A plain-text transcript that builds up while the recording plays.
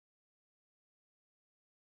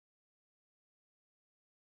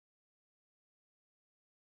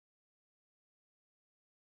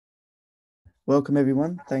Welcome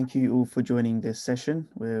everyone. Thank you all for joining this session.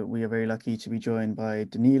 We are very lucky to be joined by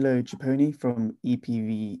Danilo Cipponi from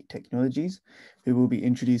EPV Technologies, who will be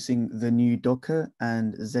introducing the new Docker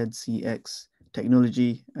and ZCX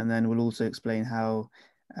technology, and then we'll also explain how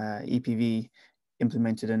EPV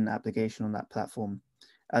implemented an application on that platform.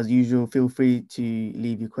 As usual, feel free to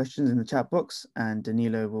leave your questions in the chat box, and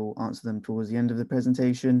Danilo will answer them towards the end of the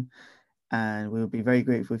presentation. And we'll be very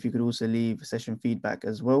grateful if you could also leave session feedback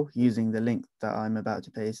as well using the link that I'm about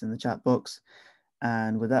to paste in the chat box.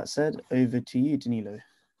 And with that said, over to you, Danilo.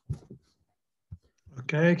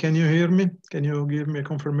 Okay, can you hear me? Can you give me a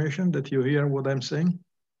confirmation that you hear what I'm saying?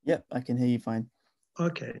 Yep, I can hear you fine.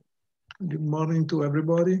 Okay, good morning to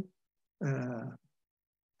everybody.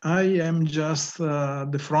 I am just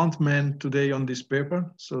the front man today on this paper.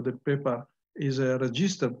 So the paper is a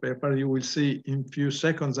registered paper. You will see in a few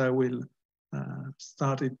seconds I will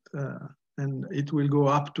start it and it will go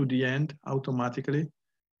up to the end automatically.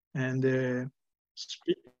 And the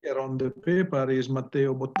speaker on the paper is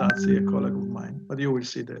Matteo Bottazzi, a colleague of mine, but you will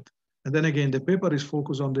see that. And then again, the paper is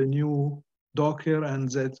focused on the new Docker and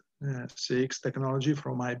ZCX technology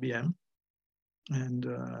from IBM. And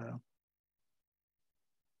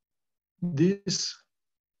this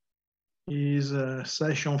is a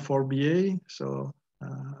session for BA. So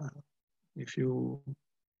if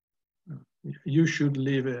you should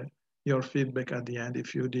leave your feedback at the end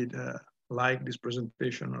if you did like this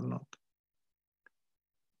presentation or not.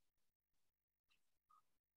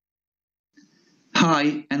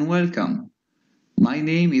 Hi and welcome. My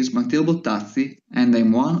name is Matteo Bottazzi and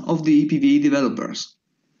I'm one of the EPV developers.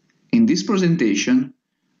 In this presentation,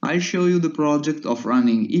 I'll show you the project of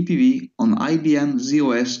running EPV on IBM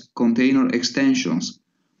z/OS Container Extensions,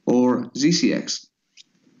 or ZCX.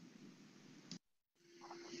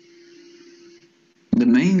 The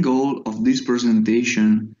main goal of this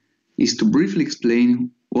presentation is to briefly explain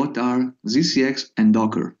what are ZCX and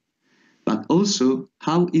Docker, but also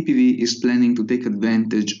how EPV is planning to take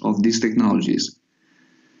advantage of these technologies.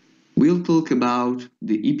 We'll talk about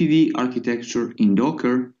the EPV architecture in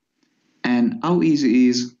Docker and how easy it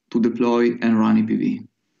is to deploy and run EPV.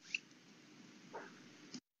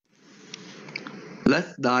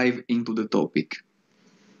 Let's dive into the topic.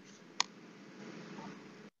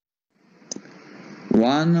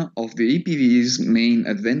 One of the EPV's main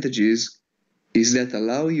advantages is that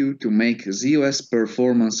allow you to make z/OS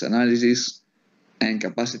performance analysis and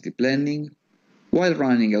capacity planning while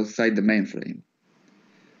running outside the mainframe.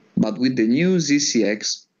 But with the new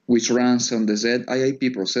ZCX, which runs on the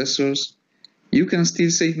ZIIP processors, you can still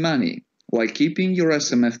save money while keeping your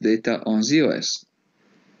SMF data on z/OS,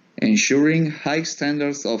 ensuring high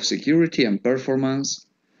standards of security and performance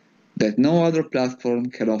that no other platform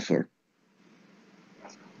can offer.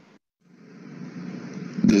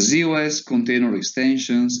 The z/OS Container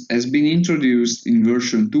Extensions has been introduced in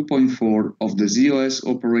version 2.4 of the z/OS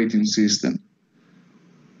operating system.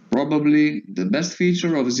 Probably the best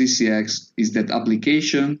feature of ZCX is that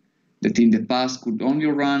applications that in the past could only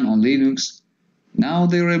run on Linux, now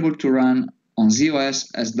they're able to run on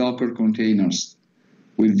z/OS as Docker containers,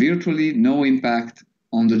 with virtually no impact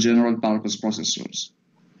on the general purpose processors.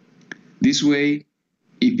 This way,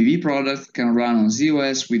 EPV products can run on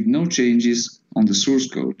z/OS with no changes on the source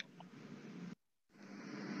code.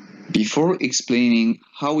 Before explaining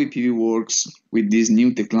how EPV works with these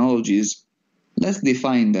new technologies, let's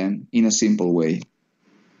define them in a simple way.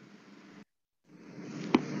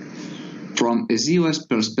 From a z/OS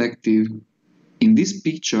perspective, in this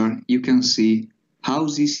picture you can see how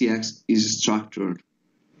ZCX is structured.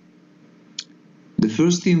 The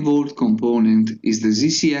first involved component is the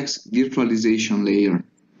ZCX virtualization layer,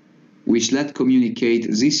 which lets communicate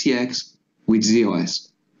ZCX with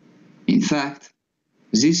z/OS. In fact,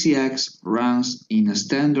 ZCX runs in a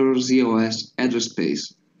standard z/OS address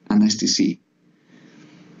space, an STC,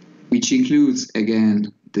 which includes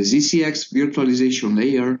again the ZCX virtualization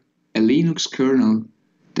layer, a Linux kernel,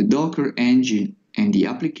 the Docker engine, and the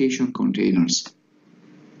application containers.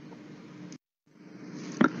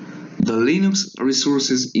 The Linux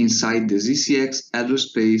resources inside the ZCX address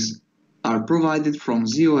space are provided from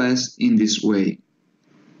z/OS in this way.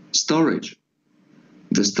 Storage.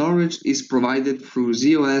 The storage is provided through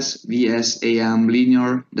z/OS vs/am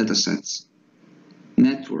linear datasets.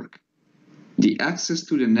 Network. The access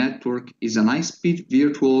to the network is an high-speed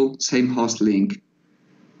virtual same-host link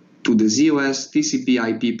to the z/OS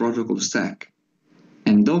TCP/IP protocol stack,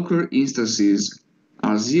 and Docker instances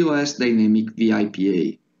are z/OS dynamic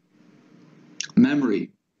vIPA.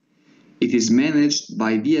 Memory. It is managed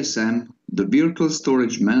by VSM, the Virtual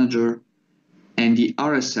Storage Manager, and the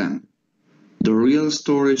RSM, the Real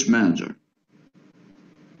Storage Manager.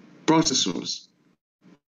 Processors.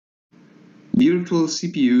 Virtual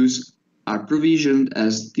CPUs are provisioned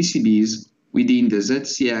as TCBs within the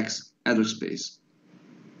ZCX address space.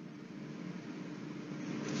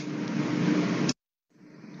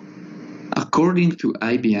 According to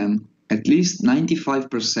IBM, at least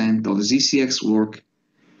 95% of ZCX work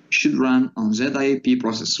should run on ZIAP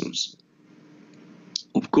processors.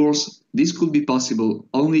 Of course, this could be possible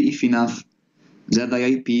only if enough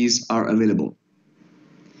ZIAPs are available.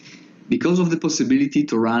 Because of the possibility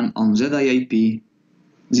to run on ZIAP,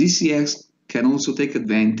 ZCX can also take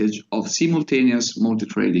advantage of simultaneous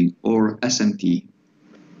multithreading, or SMT.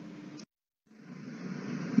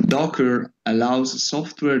 Docker allows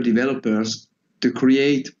software developers to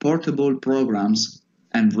create portable programs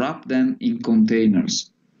and wrap them in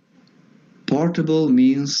containers. Portable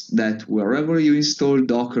means that wherever you install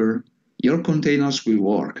Docker, your containers will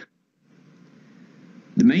work.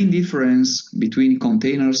 The main difference between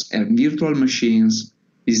containers and virtual machines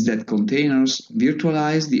is that containers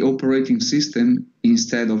virtualize the operating system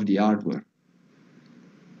instead of the hardware.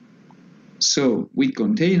 So, with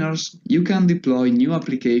containers, you can deploy new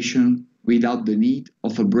applications without the need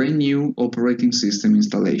of a brand new operating system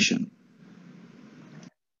installation.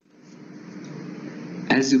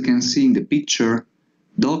 As you can see in the picture,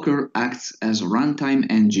 Docker acts as a runtime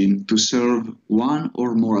engine to serve one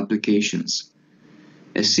or more applications.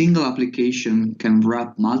 A single application can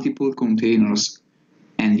wrap multiple containers,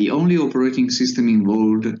 and the only operating system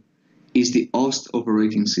involved is the host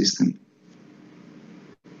operating system.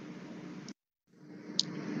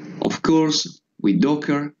 Of course, with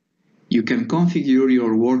Docker, you can configure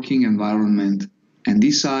your working environment and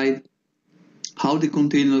decide how the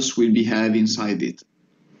containers will behave inside it.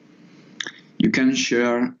 You can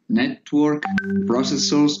share network,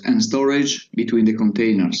 processors, and storage between the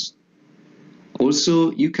containers.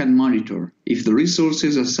 Also, you can monitor if the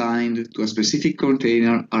resources assigned to a specific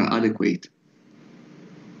container are adequate.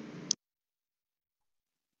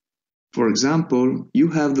 For example, you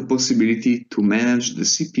have the possibility to manage the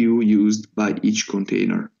CPU used by each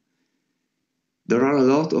container. There are a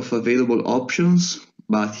lot of available options,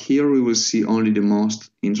 but here we will see only the most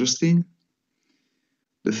interesting.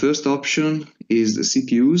 The first option is the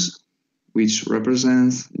CPUs, which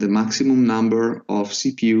represents the maximum number of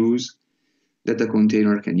CPUs that a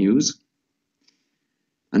container can use.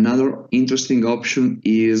 Another interesting option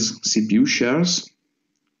is CPU shares,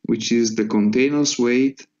 which is the container's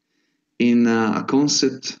weight in a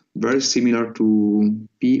concept very similar to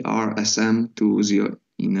PRSM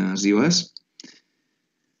in ZOS.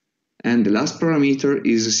 And the last parameter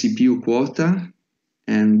is CPU quota,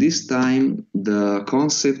 and this time the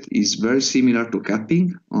concept is very similar to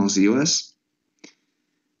capping on ZOS.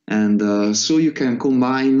 And so you can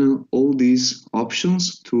combine all these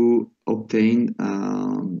options to obtain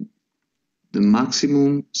the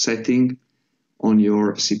maximum setting on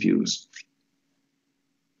your CPUs.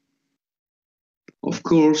 Of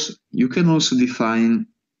course, you can also define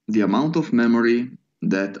the amount of memory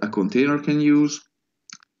that a container can use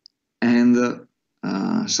and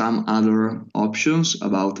some other options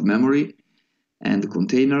about memory and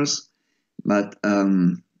containers. But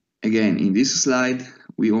again, in this slide,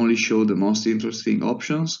 we only show the most interesting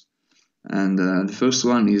options. And the first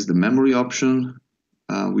one is the memory option,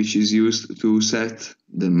 which is used to set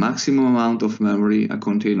the maximum amount of memory a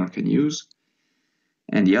container can use.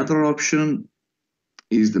 And the other option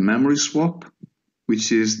is the memory swap,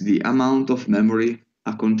 which is the amount of memory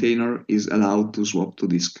a container is allowed to swap to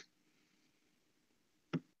disk.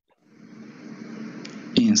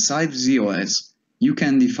 Inside ZOS, you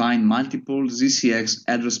can define multiple ZCX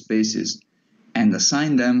address spaces and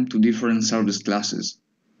assign them to different service classes.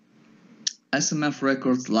 SMF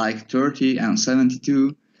records like 30 and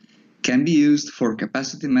 72 can be used for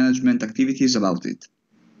capacity management activities about it.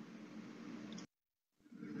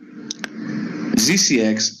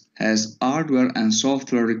 ZCX has hardware and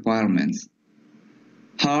software requirements.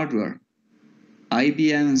 Hardware: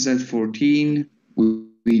 IBM Z14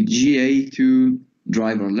 with GA2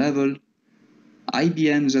 driver level,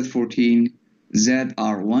 IBM Z14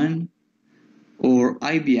 ZR1, or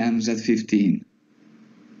IBM Z15.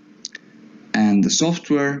 And the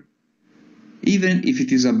software, even if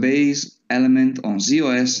it is a base element on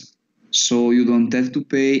ZOS, so you don't have to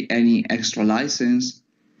pay any extra license,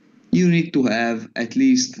 you need to have at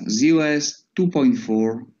least ZOS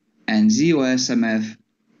 2.4 and ZOSMF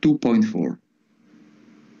 2.4.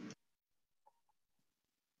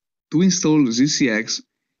 To install ZCX,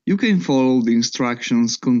 you can follow the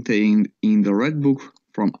instructions contained in the Red Book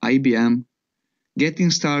from IBM, Getting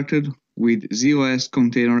Started with ZOS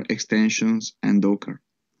Container Extensions and Docker.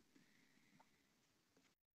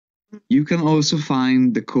 You can also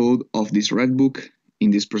find the code of this Red Book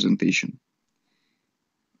in this presentation.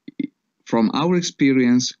 From our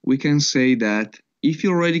experience, we can say that if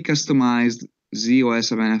you already customized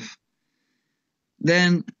ZOSMF,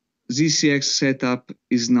 then ZCX setup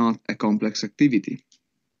is not a complex activity.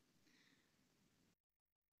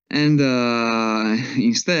 And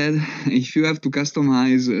instead, if you have to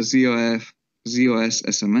customize ZOS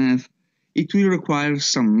SMF, it will require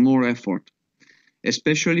some more effort,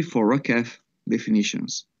 especially for RACF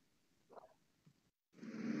definitions.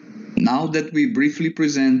 Now that we briefly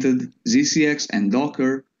presented ZCX and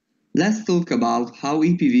Docker, let's talk about how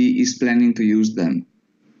EPV is planning to use them.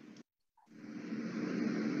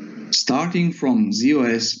 Starting from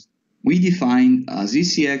ZOS, we define a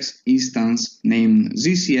ZCX instance named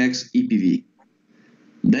ZCX EPV.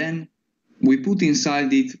 Then we put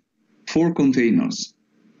inside it 4 containers: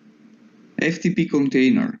 FTP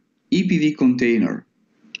container, EPV container,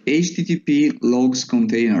 HTTP logs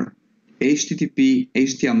container, HTTP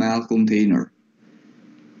HTML container.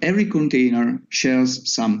 Every container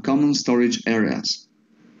shares some common storage areas.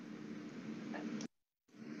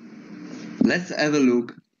 Let's have a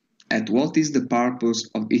look at what is the purpose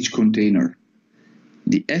of each container.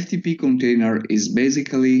 The FTP container is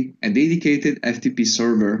basically a dedicated FTP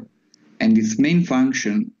server, and its main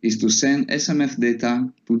function is to send SMF data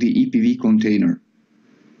to the EPV container.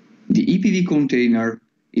 The EPV container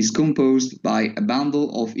is composed by a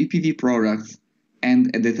bundle of EPV products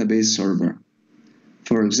and a database server.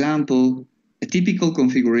 For example, a typical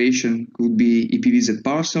configuration could be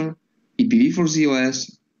EPV-Z-Parser,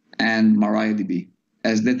 EPV4ZOS, and MariaDB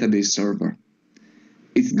as database server.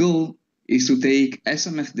 Its goal is to take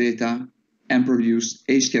SMF data and produce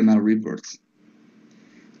HTML reports.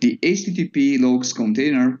 The HTTP logs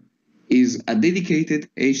container is a dedicated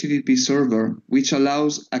HTTP server which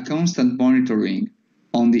allows a constant monitoring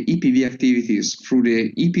on the EPV activities through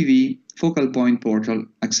the EPV focal point portal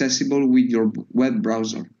accessible with your web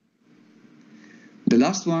browser. The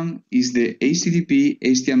last one is the HTTP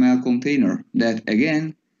HTML container that,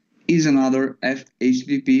 again, is another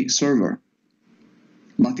HTTP server,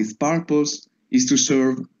 but its purpose is to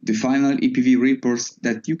serve the final EPV reports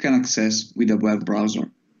that you can access with a web browser.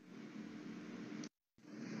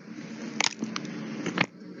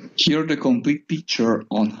 Here the complete picture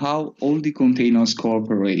on how all the containers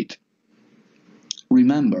cooperate.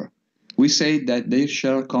 Remember, we said that they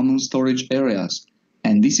share common storage areas,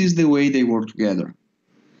 and this is the way they work together.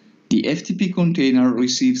 The FTP container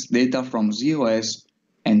receives data from ZOS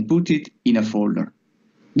and put it in a folder.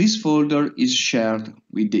 This folder is shared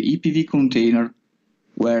with the EPV container,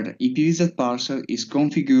 where the EPV-Z-Parser is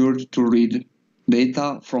configured to read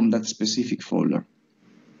data from that specific folder.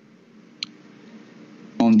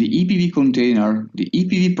 On the EPV container, the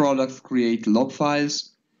EPV products create log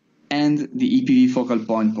files and the EPV focal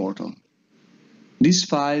point portal. These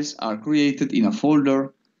files are created in a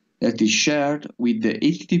folder that is shared with the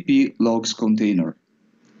HTTP logs container.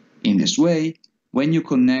 In this way, when you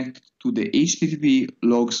connect to the HTTP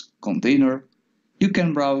logs container, you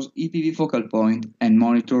can browse EPV focal point and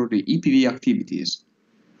monitor the EPV activities.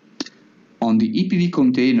 On the EPV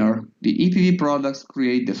container, the EPV products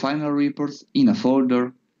create the final reports in a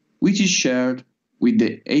folder which is shared with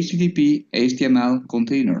the HTTP HTML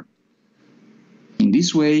container. In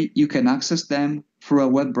this way, you can access them through a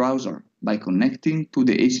web browser by connecting to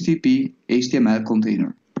the HTTP HTML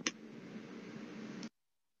container.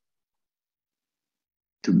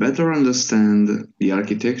 To better understand the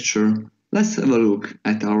architecture, let's have a look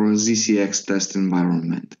at our ZCX test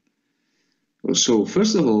environment. So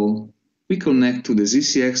first of all, we connect to the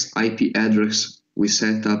ZCX IP address we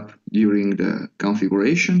set up during the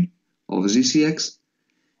configuration of ZCX,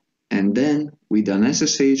 and then with an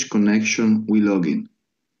SSH connection we log in.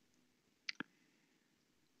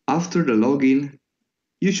 After the login,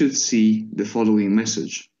 you should see the following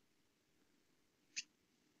message.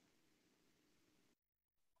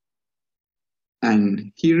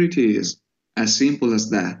 And here it is, as simple as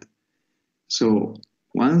that. So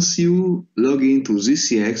once you log into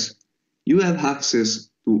ZCX, you have access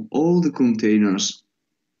to all the containers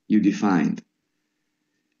you defined.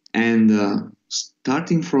 And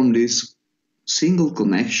starting from this single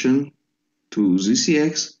connection to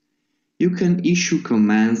ZCX, you can issue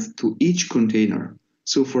commands to each container.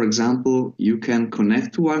 So for example, you can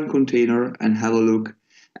connect to one container and have a look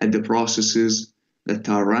at the processes that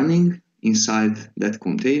are running inside that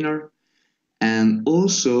container. And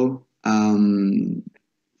also,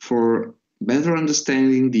 for better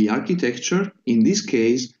understanding the architecture, in this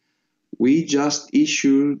case, we just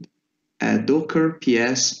issued a docker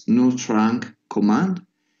ps no trunk command,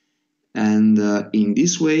 And in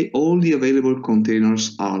this way, all the available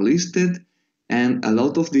containers are listed and a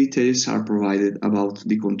lot of details are provided about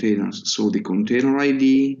the containers. So the container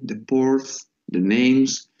ID, the ports, the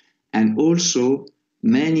names, and also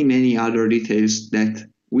many other details that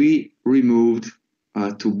we removed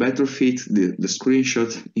to better fit the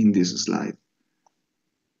screenshot in this slide.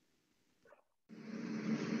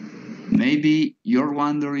 Maybe you're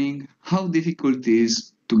wondering how difficult it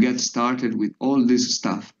is to get started with all this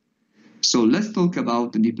stuff. So let's talk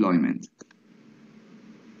about the deployment.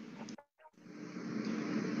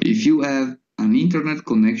 If you have an internet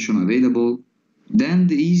connection available, then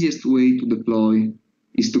the easiest way to deploy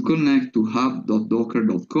is to connect to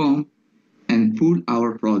hub.docker.com and pull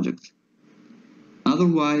our project.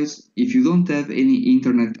 Otherwise, if you don't have any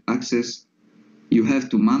internet access, you have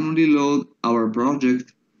to manually load our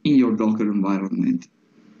project in your Docker environment.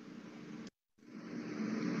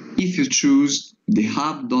 If you choose the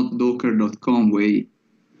hub.docker.com way,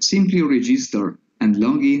 simply register and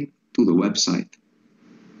log in to the website.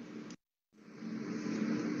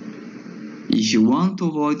 If you want to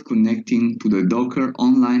avoid connecting to the Docker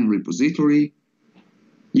online repository,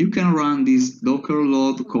 you can run these docker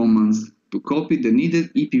load commands to copy the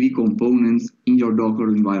needed EPV components in your Docker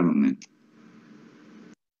environment.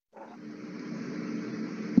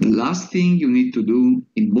 The last thing you need to do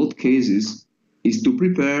in both cases is to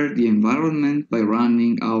prepare the environment by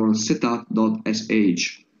running our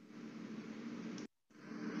setup.sh.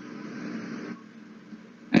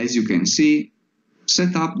 As you can see,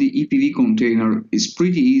 set up the EPV container is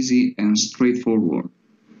pretty easy and straightforward.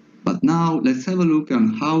 But now let's have a look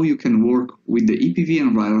on how you can work with the EPV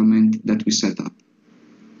environment that we set up.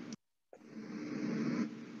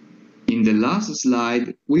 In the last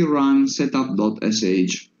slide, we ran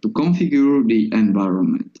setup.sh to configure the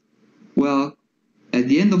environment. Well, at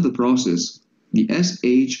the end of the process, the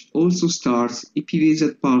sh also starts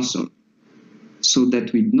IPv6 parser, so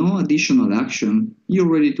that with no additional action, you're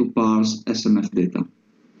ready to parse SMF data.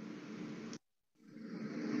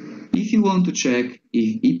 If you want to check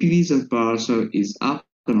if IPv6 parser is up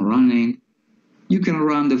and running, you can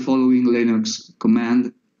run the following Linux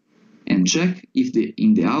command and check if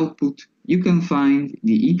in the output you can find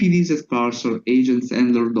the IPv6 parser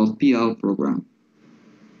agenthandler.pl program.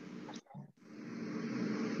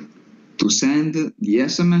 To send the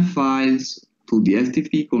SMF files to the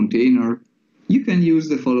FTP container, you can use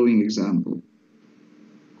the following example.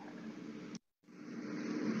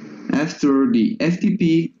 After the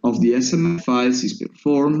FTP of the SMF files is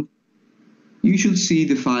performed, you should see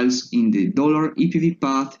the files in the $EPV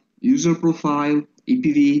path, user profile,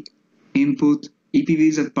 EPV, input,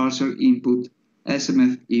 IPv6 parser input,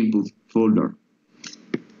 SMF input folder.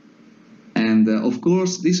 And of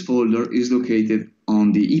course, this folder is located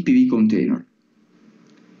on the EPV container.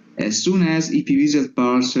 As soon as IPv6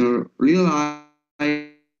 parser realizes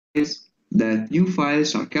that new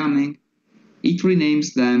files are coming, it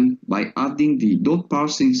renames them by adding the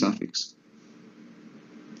 .parsing suffix.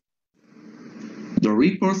 The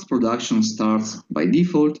report's production starts by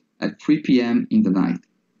default at 3 p.m. in the night.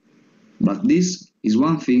 But this is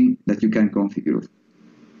one thing that you can configure.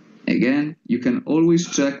 Again, you can always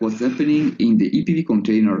check what's happening in the EPV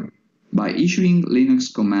container by issuing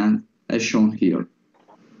Linux command as shown here.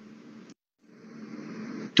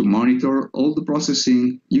 To monitor all the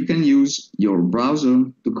processing, you can use your browser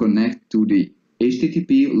to connect to the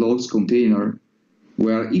HTTP logs container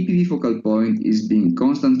where EPV focal point is being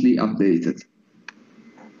constantly updated.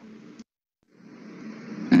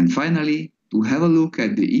 And finally, to have a look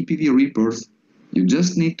at the EPV reports, you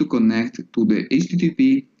just need to connect to the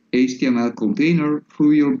HTTP HTML container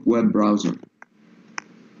through your web browser.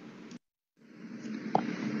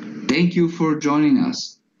 Thank you for joining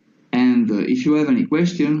us. And if you have any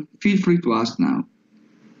question, feel free to ask now.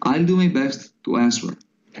 I'll do my best to answer.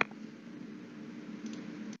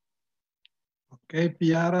 Okay,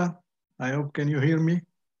 Piara, I hope, can you hear me?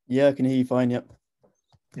 Yeah, I can hear you fine, yep.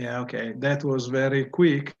 Yeah, okay, that was very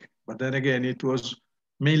quick, but then again, it was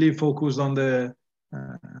mainly focused on the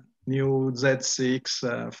new Z6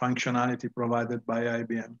 functionality provided by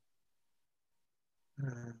IBM.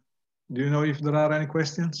 Do you know if there are any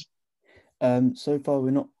questions? So far,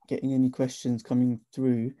 we're not getting any questions coming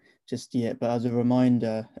through just yet, but as a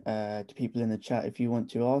reminder to people in the chat, if you want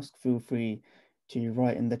to ask, feel free to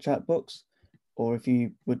write in the chat box, or if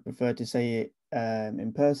you would prefer to say it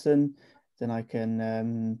in person, then I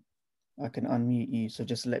can unmute you. So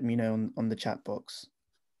just let me know on the chat box.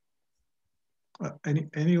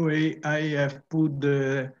 Anyway, I have put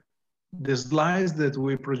the slides that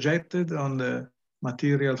we projected on the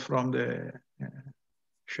material from the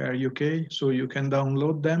Share UK, so you can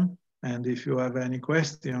download them. And if you have any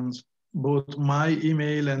questions, both my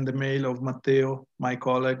email and the mail of Matteo, my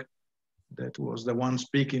colleague, that was the one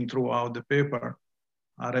speaking throughout the paper,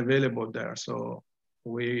 are available there. So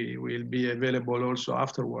we will be available also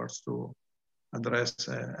afterwards to address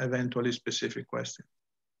eventually specific questions.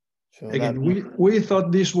 Sure, Again, we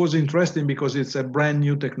thought this was interesting because it's a brand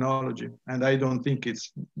new technology, and I don't think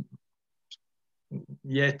it's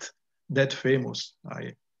yet that famous.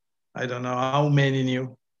 I don't know how many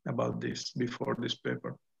knew about this before this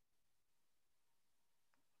paper.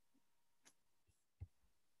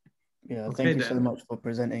 Yeah, Okay, thank you so much for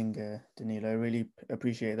presenting, Danilo. I really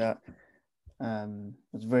appreciate that.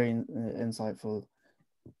 It's very insightful.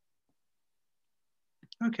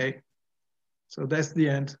 Okay, so that's the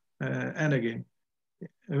end. And again,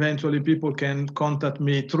 eventually people can contact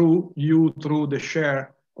me through the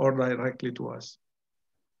share or directly to us.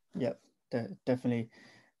 Yep, definitely.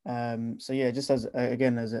 So yeah, just as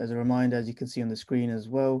again as a reminder, as you can see on the screen as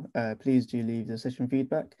well, please do leave the session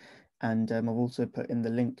feedback, and I've also put in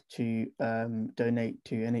the link to donate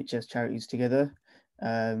to NHS Charities Together.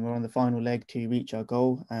 We're on the final leg to reach our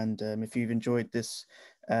goal, and if you've enjoyed this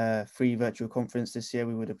free virtual conference this year,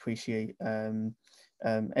 we would appreciate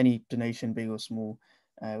any donation, big or small,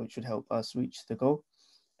 which would help us reach the goal.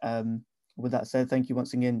 With that said, thank you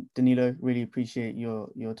once again, Danilo. Really appreciate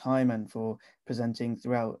your time and for presenting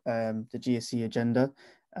throughout the GSE agenda.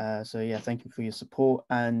 So yeah, thank you for your support,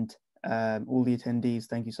 and all the attendees,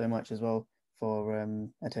 thank you so much as well for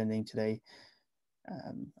attending today.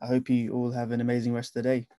 I hope you all have an amazing rest of the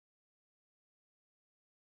day.